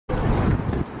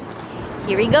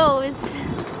Here he goes.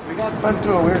 We got sent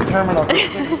to a weird terminal.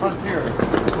 Frontier.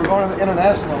 We're going to the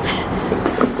international.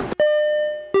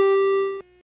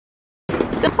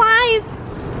 Supplies!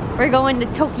 We're going to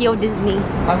Tokyo Disney.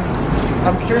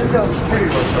 I'm curious how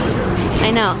security works over here.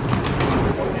 I know.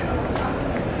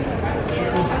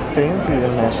 This is fancy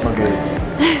international gate.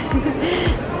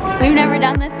 We've never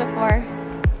done this before.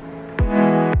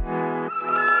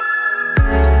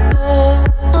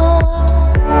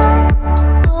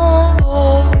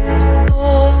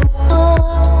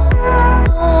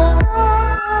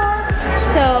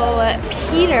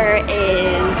 Peter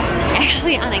is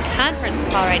actually on a conference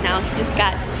call right now. He just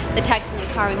got the text in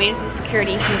the car. We made it through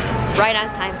security. He's right on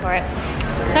time for it.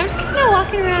 So I'm just kind of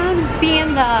walking around and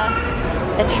seeing the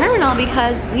terminal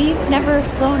because we've never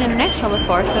flown international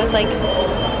before. So it's like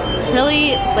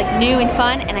really like new and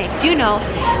fun. And I do know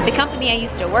the company I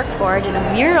used to work for did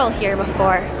a mural here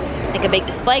before, like a big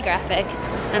display graphic.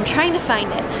 And I'm trying to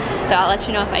find it. So I'll let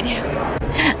you know if I do.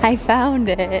 I found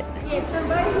it.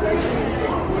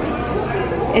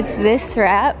 It's this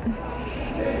wrap.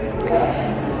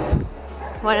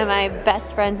 One of my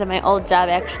best friends at my old job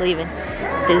actually even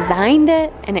designed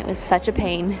it, and it was such a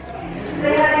pain.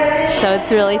 So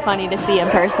it's really funny to see in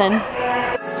person.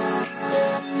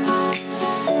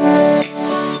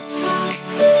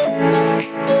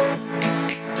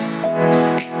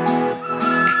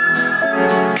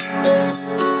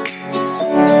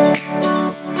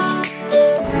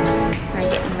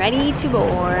 We're getting ready to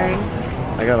board.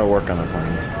 I gotta work on the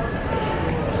plane.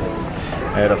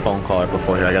 I had a phone call right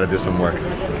before here. I gotta do some work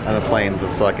on the plane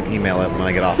just so I can email it when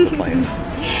I get off the plane.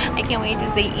 I can't wait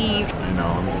to see Eve. I know,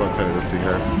 I'm so excited to see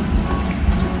her.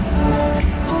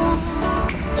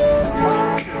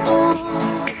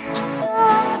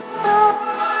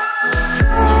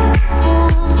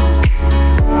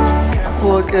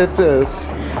 Look at this.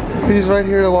 He's right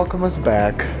here to welcome us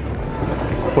back.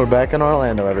 We're back in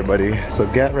Orlando, everybody, so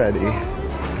get ready.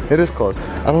 It is close.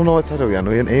 I don't know what side are we on.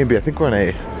 Are we on A and B? I think we're on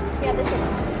A. Yeah, this is.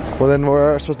 Well, then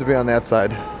we're supposed to be on that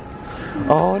side.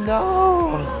 Oh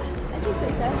no! I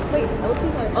think that's wait,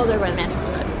 oh, they're going to Magical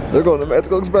Express. They're going to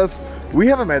Magical Express. We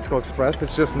have a Magical Express.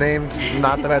 It's just named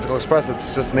not the Magical Express.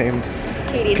 It's just named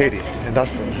Katie and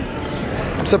Dustin.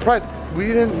 I'm surprised. We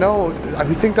didn't know.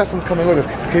 We think Dustin's coming with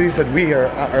us. Katie said we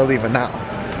are leaving now.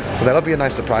 So that'll be a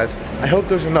nice surprise. I hope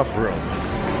there's enough room.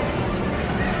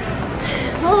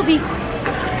 We'll be.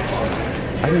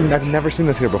 I've never seen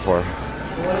this here before.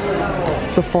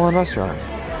 It's a full-on restaurant.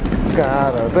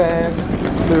 Got our bags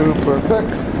super quick.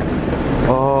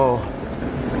 Oh,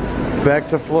 back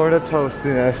to Florida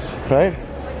toastiness, right?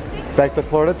 Back to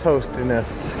Florida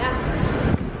toastiness. Yeah.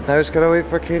 Now I just gotta wait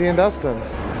for Katie and Dustin.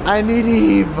 I need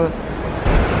Eve.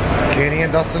 Katie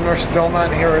and Dustin are still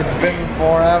not here. It's been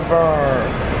forever.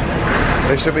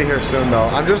 They should be here soon though.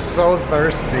 I'm just so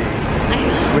thirsty.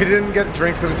 We didn't get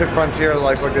drinks because we took Frontier,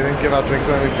 like they didn't give out drinks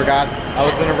and then we forgot. I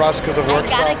was in a rush because of work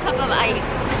stuff. I got a cup of ice.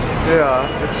 Yeah,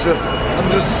 it's just, I'm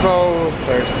just so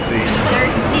thirsty.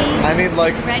 Thirsty? I need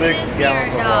like 6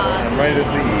 gallons of water. I'm ready to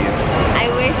see Eve. I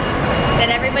wish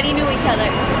that everybody knew each other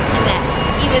and that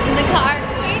Eve is in the car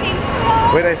waiting for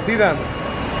us. Wait, I see them.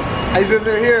 I said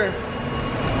they're here.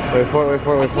 Wait for it.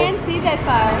 I can't see that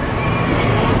far.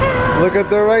 Look at,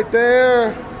 they're right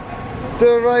there.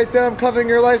 They're right there. I'm covering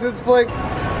your license plate.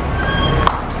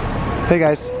 Hey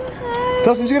guys. Hi.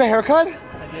 Dustin, did you get a haircut? I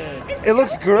did. It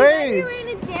looks great. You're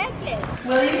wearing a jacket.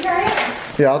 Will you try it?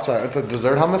 Yeah, I'll try it. It's a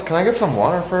dessert hummus. Can I get some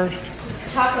water first?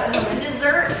 Chocolate. It's a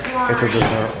dessert wine. It's a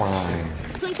dessert wine.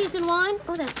 Twinkies and wine?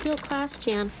 Oh, that's real class,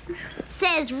 Jan. It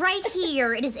says right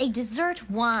here it is a dessert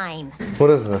wine. What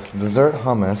is this? Dessert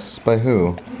hummus by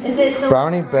who? Is it the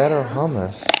Brownie batter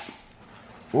hummus.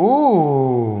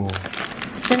 Ooh.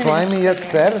 Slimy yet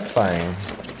satisfying.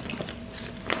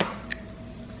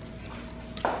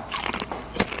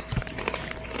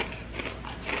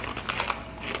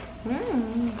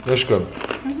 It's good.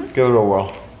 Give it a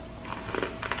whirl.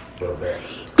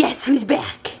 Guess who's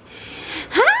back?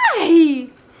 Hi!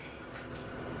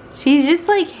 She's just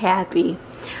like happy.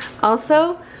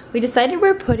 Also, we decided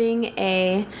we're putting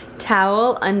a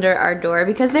towel under our door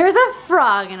because there was a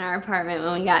frog in our apartment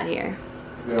when we got here.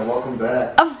 Yeah, welcome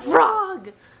back. A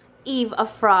frog! Eve, a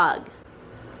frog.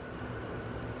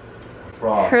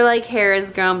 Frog. Her like hair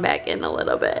has grown back in a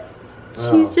little bit.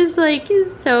 Oh. She's just like,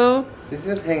 so. She's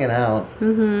just hanging out.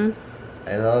 Mm-hmm.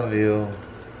 I love you.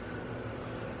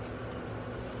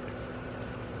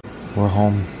 We're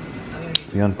home.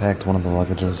 We unpacked one of the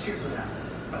luggages.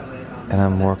 And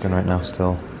I'm working right now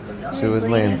still. She was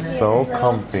laying so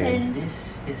comfy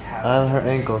on her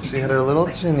ankle. She had her little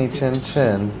chinny chin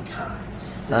chin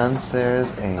on Sarah's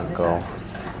ankle.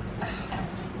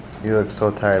 You look so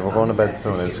tired. We're going to bed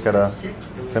soon. I just gotta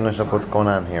finish up what's going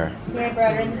on here. Yeah, I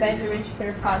brought her in the bedroom and she put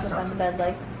her paws up on the bed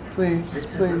like, Please,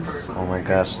 please. Oh my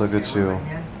gosh, look at you.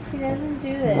 she doesn't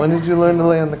do this. When did you learn to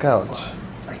lay on the couch?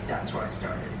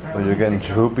 Oh, you're getting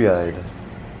droopy-eyed.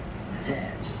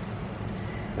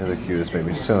 You're the cutest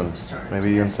baby. Soon.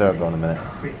 Maybe you and Sarah go in a minute.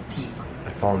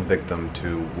 I've fallen victim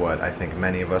to what I think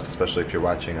many of us, especially if you're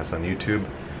watching us on YouTube,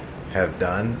 have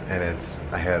done, and it's,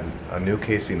 I had a new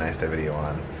Casey Neistat video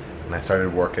on, and I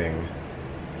started working,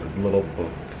 it's a little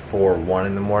before 1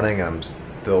 in the morning, and I'm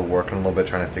still working a little bit,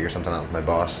 trying to figure something out with my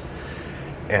boss,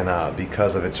 and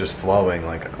because of it just flowing,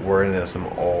 like, we're into some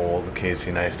old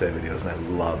Casey Neistat videos, and I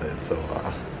love it. So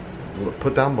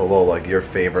put down below, like, your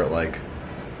favorite, like,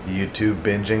 YouTube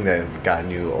binging that have gotten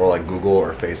you, or like Google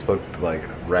or Facebook, like,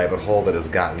 rabbit hole that has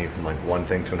gotten you from like one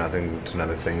thing to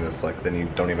another thing that's like, then you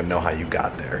don't even know how you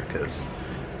got there, because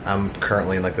I'm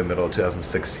currently in like the middle of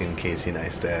 2016 Casey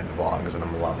Neistat vlogs, and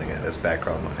I'm loving it as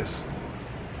background noise.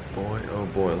 Boy, oh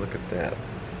boy, look at that.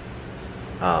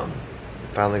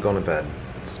 Finally going to bed.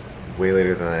 It's way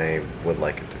later than I would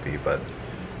like it to be, but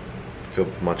I feel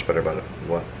much better about it,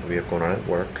 what we have going on at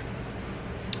work,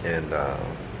 and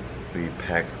we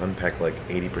unpacked like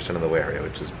 80% of the way area,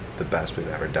 which is the best we've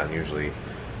ever done. Usually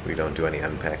we don't do any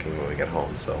unpacking when we get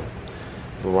home, so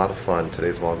it was a lot of fun.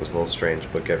 Today's vlog was a little strange,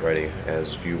 but get ready.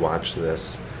 As you watch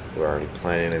this, we're already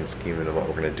planning and scheming of what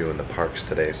we're going to do in the parks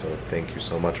today, so thank you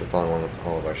so much for following along with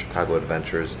all of our Chicago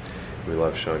adventures. We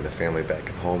love showing the family back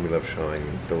at home. We love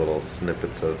showing the little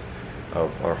snippets of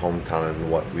our hometown and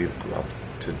what we've grew up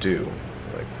to do,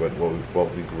 like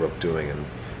what we grew up doing and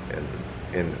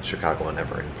in Chicago and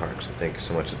ever in parks. So thank you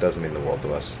so much. It does mean the world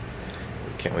to us.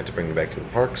 We can't wait to bring you back to the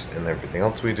parks and everything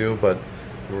else we do, but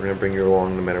we're going to bring you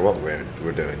along no matter what we're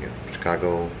doing. In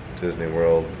Chicago, Disney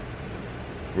World,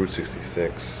 Route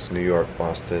 66, New York,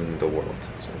 Boston, the world.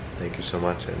 So thank you so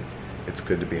much, and it's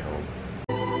good to be home.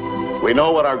 We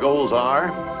know what our goals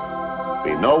are.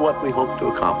 We know what we hope to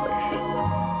accomplish.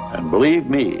 And believe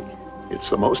me, it's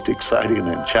the most exciting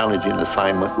and challenging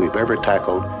assignment we've ever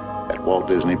tackled at Walt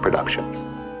Disney Productions.